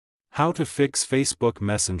How to fix Facebook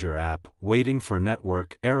Messenger app waiting for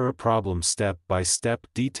network error problem step-by-step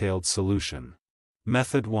detailed solution.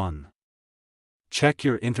 Method 1. Check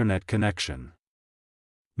your internet connection.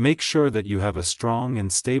 Make sure that you have a strong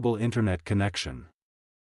and stable internet connection.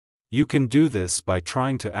 You can do this by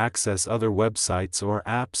trying to access other websites or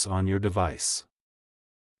apps on your device.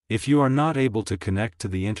 If you are not able to connect to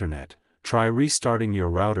the internet, try restarting your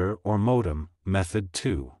router or modem. Method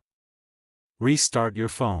 2. Restart your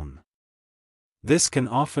phone. This can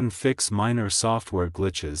often fix minor software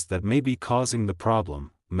glitches that may be causing the problem.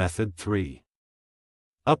 Method 3.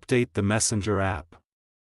 Update the Messenger app.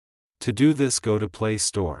 To do this, go to Play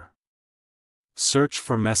Store. Search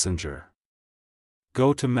for Messenger.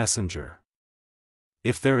 Go to Messenger.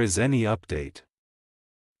 If there is any update,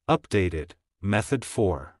 update it. Method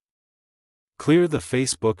 4. Clear the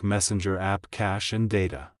Facebook Messenger app cache and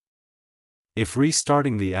data. If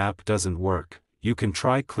restarting the app doesn't work, you can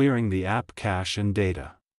try clearing the app cache and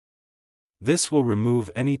data. This will remove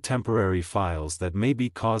any temporary files that may be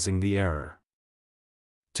causing the error.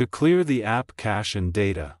 To clear the app cache and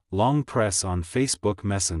data, long press on Facebook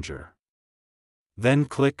Messenger. Then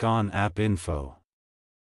click on App Info.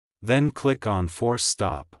 Then click on Force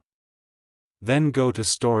Stop. Then go to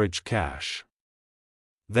Storage Cache.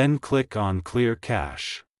 Then click on Clear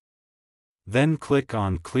Cache. Then click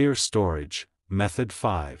on Clear Storage. Method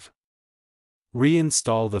 5.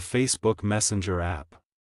 Reinstall the Facebook Messenger app.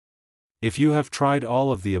 If you have tried all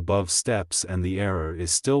of the above steps and the error is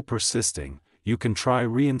still persisting, you can try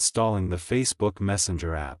reinstalling the Facebook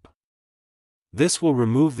Messenger app. This will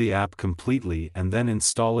remove the app completely and then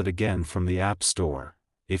install it again from the App Store.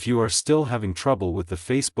 If you are still having trouble with the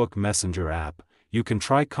Facebook Messenger app, you can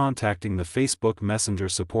try contacting the Facebook Messenger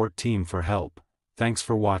support team for help. Thanks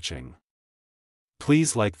for watching.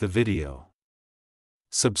 Please like the video.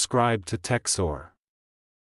 Subscribe to TechSoar.